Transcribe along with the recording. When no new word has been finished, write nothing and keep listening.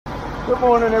Good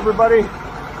morning, everybody.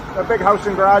 That big house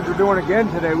and garage we're doing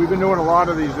again today. We've been doing a lot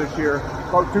of these this year.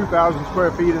 About 2,000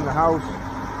 square feet in the house,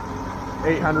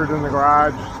 800 in the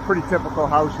garage. It's a pretty typical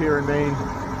house here in Maine.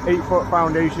 8-foot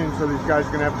foundation, so these guys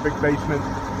are gonna have a big basement.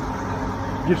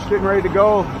 Just getting ready to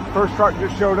go. First truck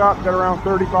just showed up, got around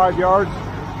 35 yards.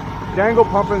 Dangle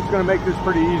pumping is gonna make this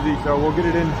pretty easy, so we'll get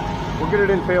it in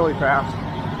fairly fast.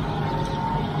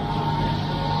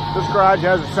 This garage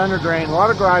has a center drain. A lot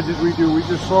of garages we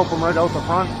just slope them right out the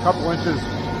front, a couple inches.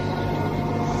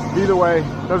 Either way,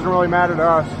 doesn't really matter to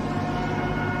us.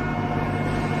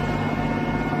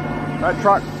 That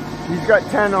truck, he's got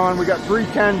 10 on. We got 3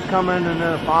 10s coming and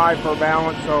then a 5 for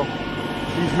balance, so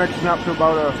he's mixing up to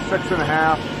about a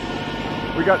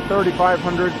 6.5. We got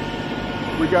 3,500.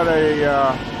 We got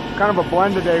a kind of a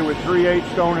blend today with 3/8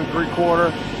 stone and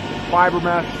 3/4 fiber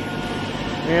mesh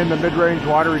and the mid-range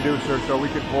water reducer, so we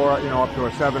could pour, you know, up to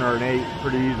a 7 or an 8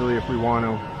 pretty easily if we want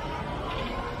to.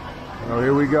 So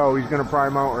here we go. He's going to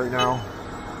prime out right now.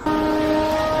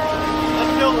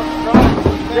 Let's fill the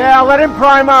truck. Yeah, let him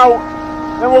prime out.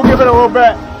 Then we'll give it a little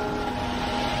bit.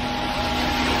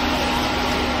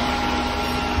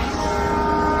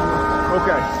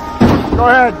 Okay. Go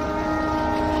ahead.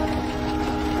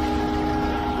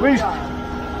 At least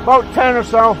about 10 or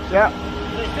so. Yeah.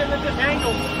 They sit at this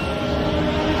angle.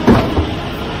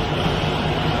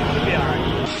 Should be alright.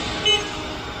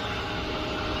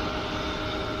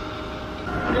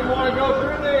 Didn't want to go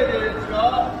through there, did it,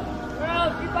 Scott? Well,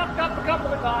 she bucked up a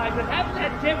couple of times, and having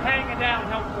that tip hanging down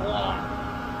helps a lot.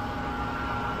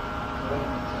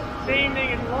 Same thing,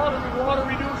 it's a lot of the water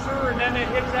reducer, and then it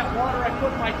hits that water I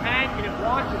put in my tank, and it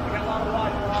washes. I got a lot of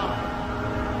water off.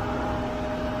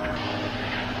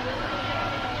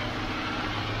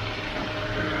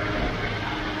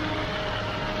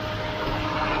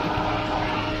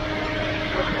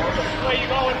 Which way you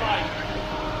going, Mike?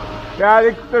 Yeah, I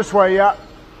think this way, yeah.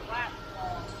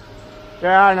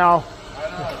 Yeah, I know.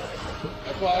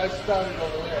 That's why I started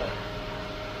over there.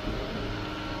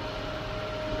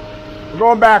 We're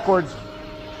going backwards.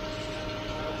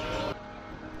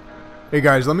 Hey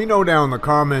guys, let me know down in the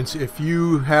comments if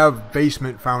you have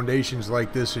basement foundations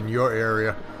like this in your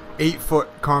area.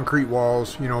 8-foot concrete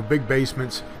walls, you know, big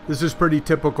basements. This is pretty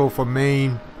typical for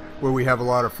Maine, where we have a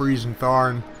lot of freeze and thaw,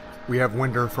 and we have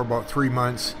winter for about 3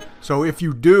 months. So if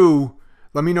you do,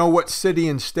 let me know what city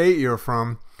and state you're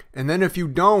from. And then if you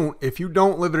don't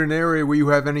live in an area where you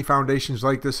have any foundations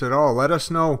like this at all, let us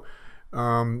know.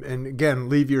 And again,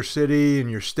 leave your city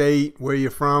and your state, where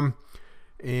you're from.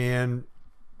 And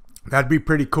that'd be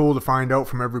pretty cool to find out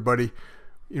from everybody.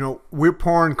 You know, we're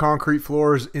pouring concrete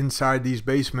floors inside these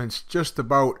basements just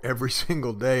about every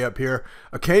single day up here.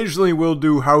 Occasionally we'll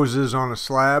do houses on a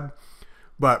slab,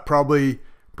 but probably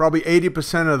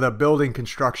 80% of the building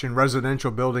construction,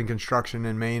 residential building construction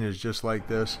in Maine is just like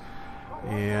this.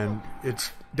 And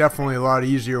it's definitely a lot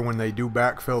easier when they do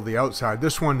backfill the outside.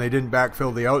 This one, they didn't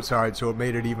backfill the outside, so it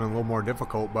made it even a little more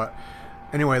difficult. But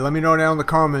anyway, let me know down in the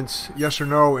comments, yes or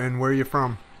no, and where you're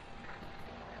from.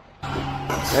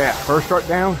 Yeah, first truck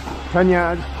down, 10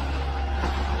 yards.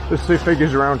 This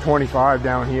figures around 25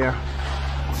 down here.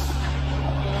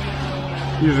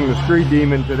 Using the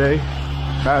ScreeDemon today,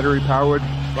 battery powered,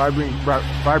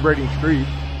 vibrating screed.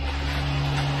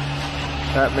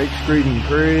 That makes screeding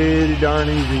pretty darn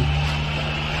easy.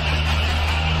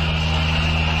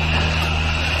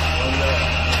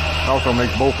 Also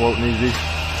makes BULLFLOATing easy.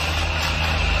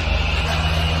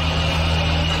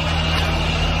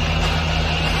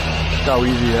 Look how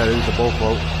easy that is to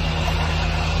BULLFLOAT.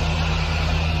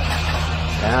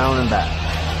 Down and back.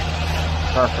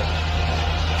 Perfect.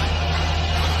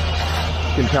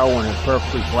 You can tell when it's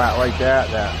perfectly flat like that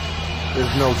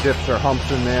there's no dips or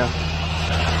humps in there.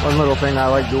 One little thing I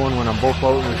like doing when I'm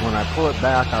BULLFLOAting is when I pull it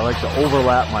back, I like to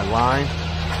overlap my line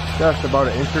just about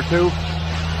 1 inch or 2.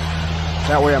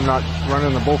 That way I'm not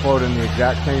running the BULLFLOAT in the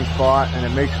exact same spot, and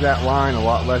it makes that line a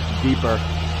lot less deeper.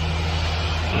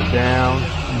 Down,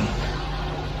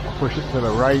 I'll push it to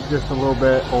the right just a little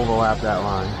bit, overlap that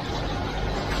line.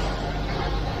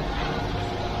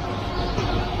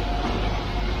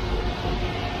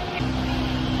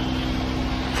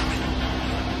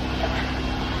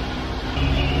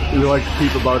 We like to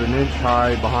keep about 1 inch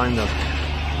high behind the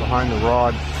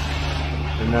rod,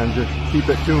 and then just keep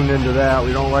it tuned into that.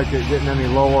 We don't like it getting any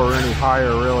lower or any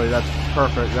higher, really. That's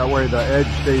perfect. That way the edge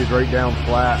stays right down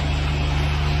flat.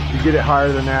 If you get it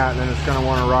higher than that, then it's going to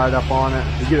want to ride up on it.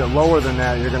 If you get it lower than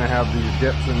that, you're going to have these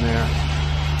dips in there.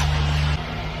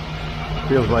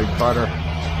 Feels like butter.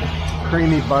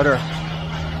 Creamy butter.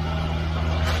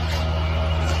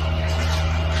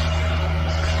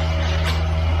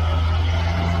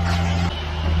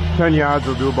 10 yards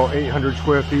will do about 800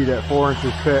 square feet at 4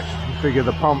 inches thick. You figure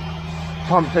the pump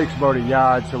takes about a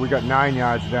yard, so we got 9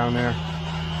 yards down there.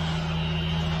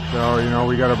 So, you know,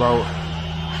 we got about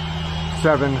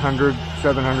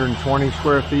 720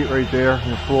 square feet right there.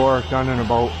 And the floor done in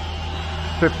about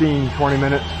 15-20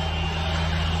 minutes.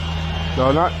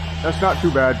 So that's not too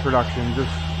bad production.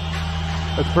 Just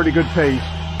that's pretty good pace.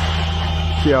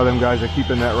 See how them guys are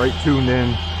keeping that right tuned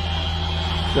in.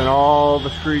 Then all the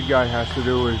screed guy has to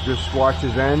do is just watch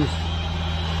his ends.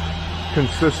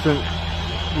 Consistent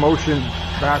motion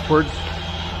backwards.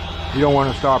 You don't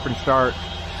want to stop and start.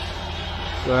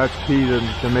 So that's key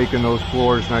to making those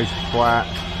floors nice and flat.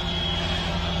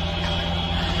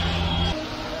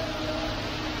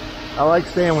 I like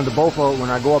staying with the BULLFLOAT when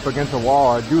I go up against a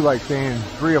wall. I do like staying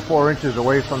 3 or 4 inches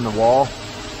away from the wall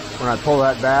when I pull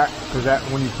that back, because that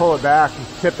when you pull it back and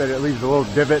tip it, it leaves a little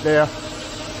divot there.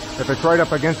 If it's right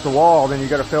up against the wall, then you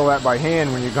got to fill that by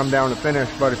hand when you come down to finish.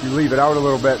 But if you leave it out a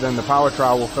little bit, then the power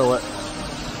trowel will fill it.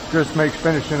 Just makes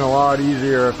finishing a lot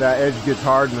easier if that edge gets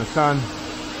hard in the sun.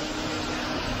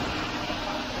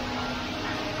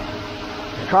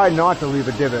 Try not to leave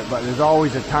a divot, but there's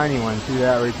always a tiny one. See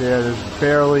that right there? There's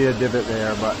barely a divot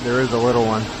there, but there is a little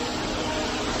one.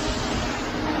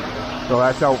 So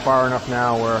that's out far enough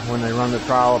now where when they run the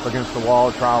trowel up against the wall,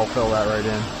 the trowel will fill that right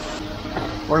in.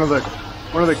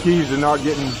 One of the keys to not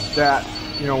getting that,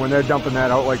 you know, when they're dumping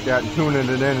that out like that and tuning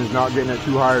it in, is not getting it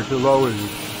too high or too low, is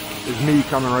me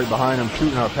coming right behind them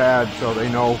shooting our pad so they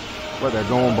know what they're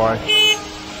going by.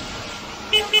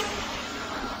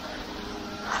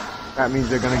 That means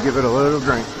they're going to give it a little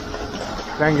drink.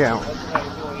 10 gallons.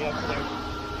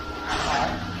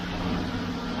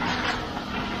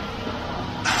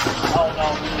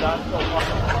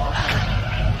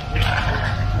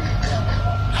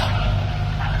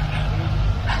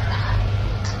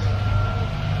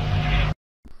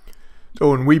 So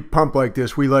when we pump like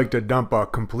this, we like to dump a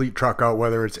complete truck out,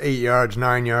 whether it's 8 yards,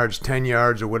 9 yards, 10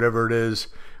 yards, or whatever it is.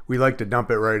 We like to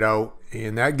dump it right out,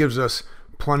 and that gives us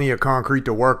plenty of concrete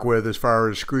to work with as far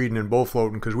as screeding and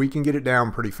BULLFLOATing, because we can get it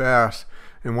down pretty fast.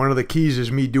 And one of the keys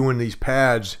is me doing these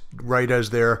pads right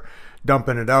as they're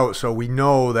dumping it out, so we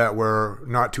know that we're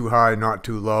not too high, not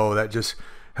too low. That just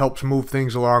helps move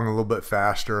things along a little bit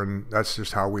faster, and that's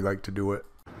just how we like to do it.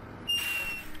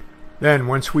 Then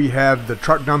once we have the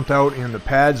truck dumped out and the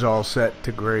pads all set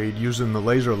to grade using the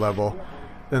laser level,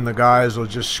 then the guys will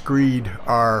just screed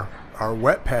our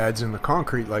wet pads in the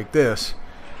concrete like this.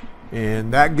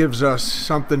 And that gives us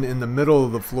something in the middle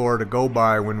of the floor to go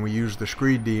by when we use the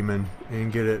ScreeDemon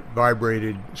and get it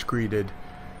vibrated, screeded.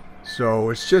 So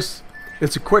it's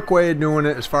a quick way of doing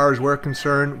it as far as we're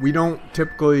concerned. We don't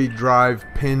typically drive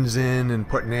pins in and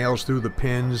put nails through the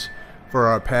pins for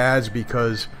our pads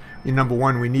because, number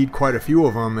one, we need quite a few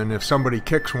of them, and if somebody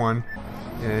kicks one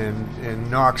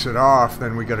and knocks it off,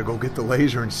 then we got to go get the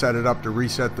laser and set it up to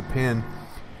reset the pin.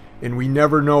 And we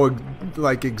never know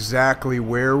like exactly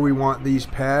where we want these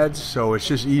pads, so it's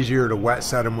just easier to wet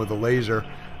set them with a laser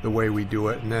the way we do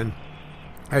it. And then,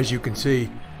 as you can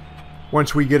see,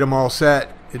 once we get them all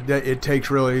set, it takes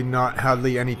really not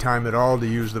hardly any time at all to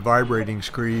use the vibrating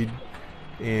screed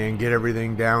and get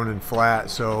everything down and flat.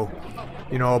 So,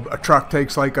 a truck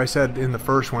takes, like I said in the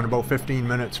first one, about 15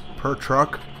 minutes per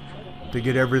truck to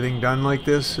get everything done like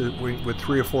this with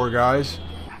 3 or 4 guys.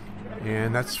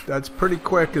 And that's pretty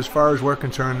quick as far as we're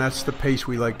concerned. That's the pace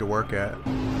we like to work at.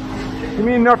 Give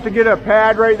me enough to get a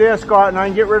pad right there, Scott, and I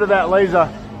can get rid of that laser.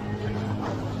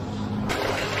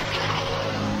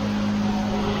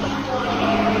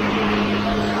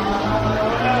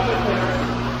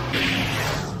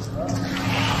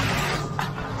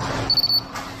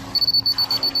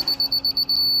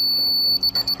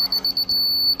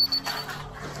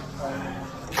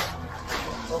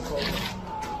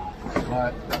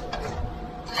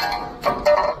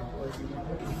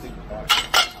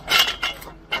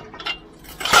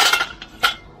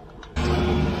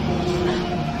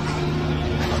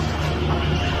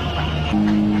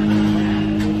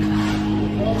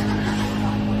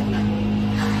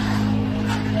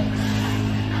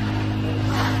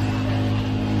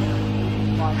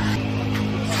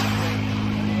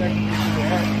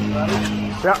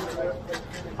 Yeah,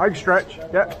 I can stretch.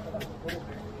 Yeah.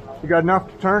 You got enough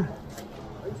to turn?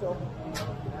 I think so.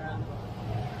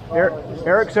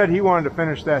 Eric said he wanted to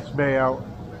finish that bay out.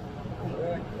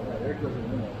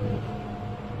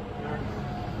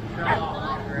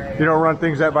 You don't run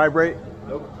things that vibrate?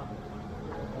 Nope.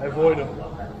 I avoid them.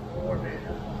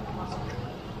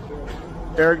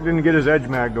 Eric didn't get his edge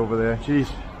magged over there. Jeez.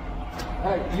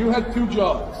 Hey, you had 2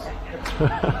 jobs.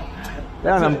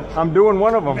 Yeah, and I'm doing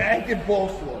one of them. Mag and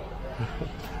BULLFLOAT.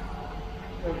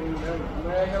 I threw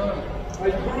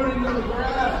it into the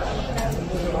grass.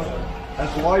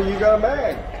 That's why you got a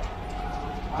mag.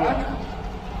 Huh?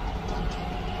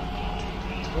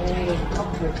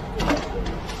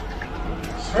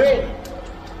 Sweet.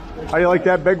 How do you like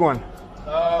that big one?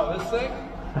 This thing?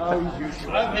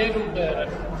 I've handled that.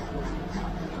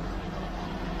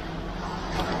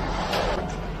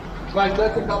 Like,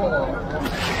 that's a couple of them.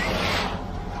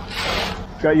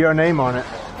 Got your name on it.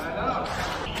 I know.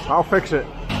 I'll fix it.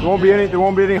 There won't be any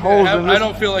holes in this. I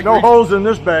don't feel like no holes in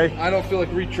this bay. I don't feel like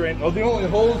retrain. Oh, the only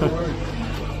holes were.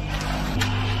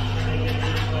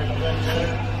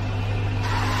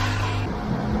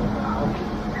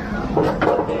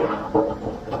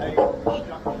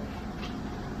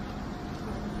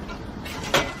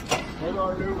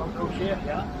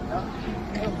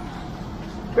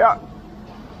 Yeah.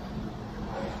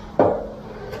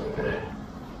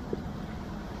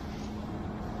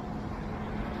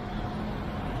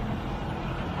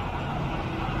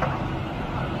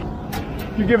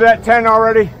 You give that 10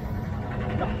 already?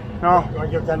 No. You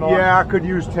want to give 10 more? Yeah, I could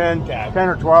use 10. Okay. 10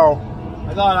 or 12.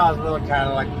 I thought I was really kind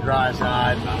of like the dry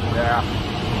side. Yeah.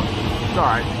 It's all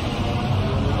right.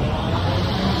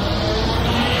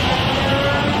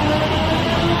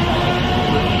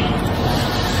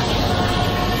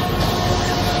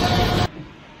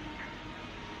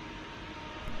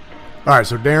 All right,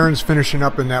 so Darren's finishing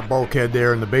up in that bulkhead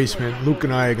there in the basement. Luke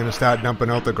and I are going to start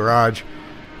dumping out the garage.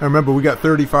 And remember, we got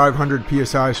 3,500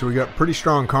 PSI, so we got pretty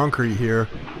strong concrete here.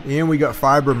 And we got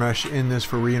fiber mesh in this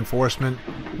for reinforcement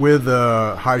with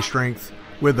high strength,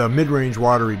 with a mid-range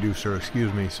water reducer,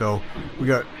 excuse me. So we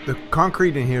got the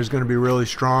concrete in here is going to be really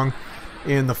strong.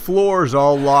 And the floor is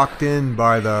all locked in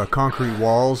by the concrete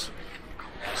walls.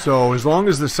 So as long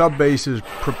as the sub base is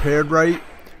prepared right,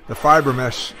 the fiber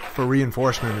mesh for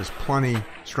reinforcement is plenty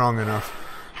strong enough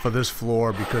for this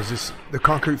floor, because the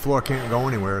concrete floor can't go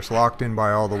anywhere. It's locked in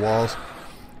by all the walls.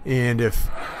 And if,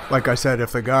 like I said,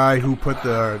 if the guy who put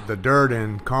the dirt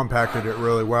in compacted it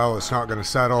really well, it's not going to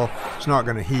settle, it's not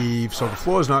going to heave, so the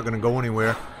floor is not going to go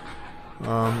anywhere.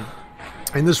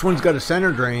 And this one's got a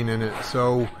center drain in it,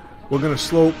 so we're going to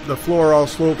slope, the floor all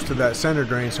slopes to that center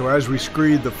drain, so as we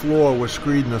screed the floor, we're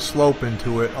screeding the slope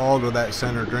into it, all to that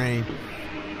center drain.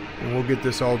 And we'll get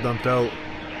this all dumped out.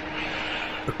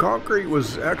 The concrete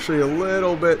was actually a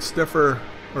little bit stiffer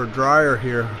or drier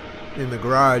here in the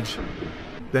garage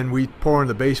than we pour in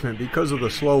the basement because of the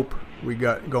slope we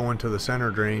got going to the center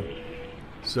drain.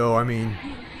 So I mean,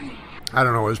 I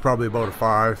don't know, it was probably about a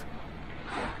 5.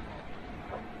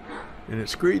 And it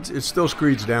still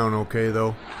screeds down okay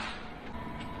though.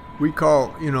 We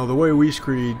call, you know, the way we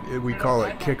screed, we call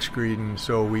it kick screeding.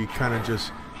 So we kind of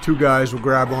just, 2 guys will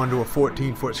grab onto a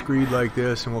 14-foot screed like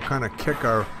this, and we'll kind of kick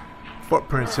our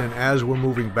footprints in as we're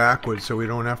moving backwards, so we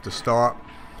don't have to stop.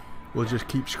 We'll just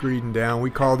keep screeding down. We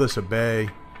call this a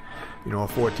bay, you know, a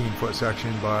 14-foot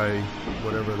section by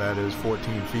whatever that is,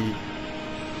 14 feet.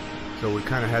 So we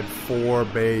kind of had 4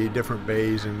 different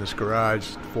bays in this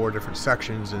garage, 4 different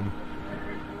sections, and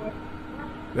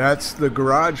that's the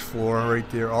garage floor right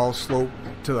there, all sloped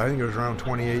to, I think it was around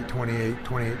 28,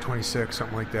 26,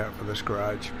 something like that for this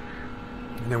garage.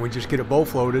 And then we just get it bowl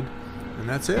floated, and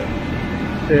that's it.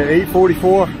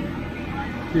 8:44.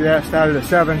 See that, started at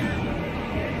 7.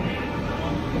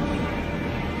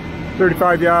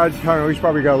 35 yards. I don't know, he's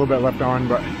probably got a little bit left on,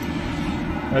 but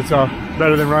that's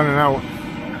better than running out.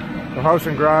 The house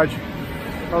and garage,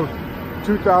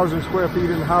 2,000 square feet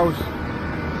in the house,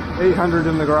 800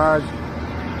 in the garage.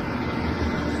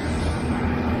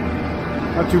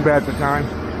 Not too bad for time.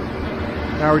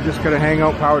 Now we're just gonna hang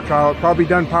out power trowel. Probably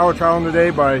done power troweling today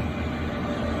by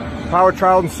power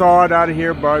troweled and sawed out of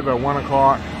here by about 1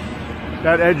 o'clock.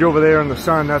 That edge over there in the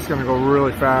sun, that's gonna go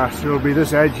really fast. It'll be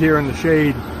this edge here in the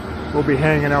shade we'll be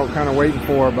hanging out kind of waiting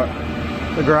for, but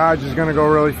the garage is gonna go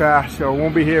really fast, so it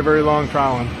won't be here very long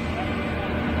troweling.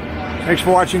 Thanks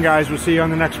for watching, guys. We'll see you on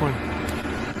the next one.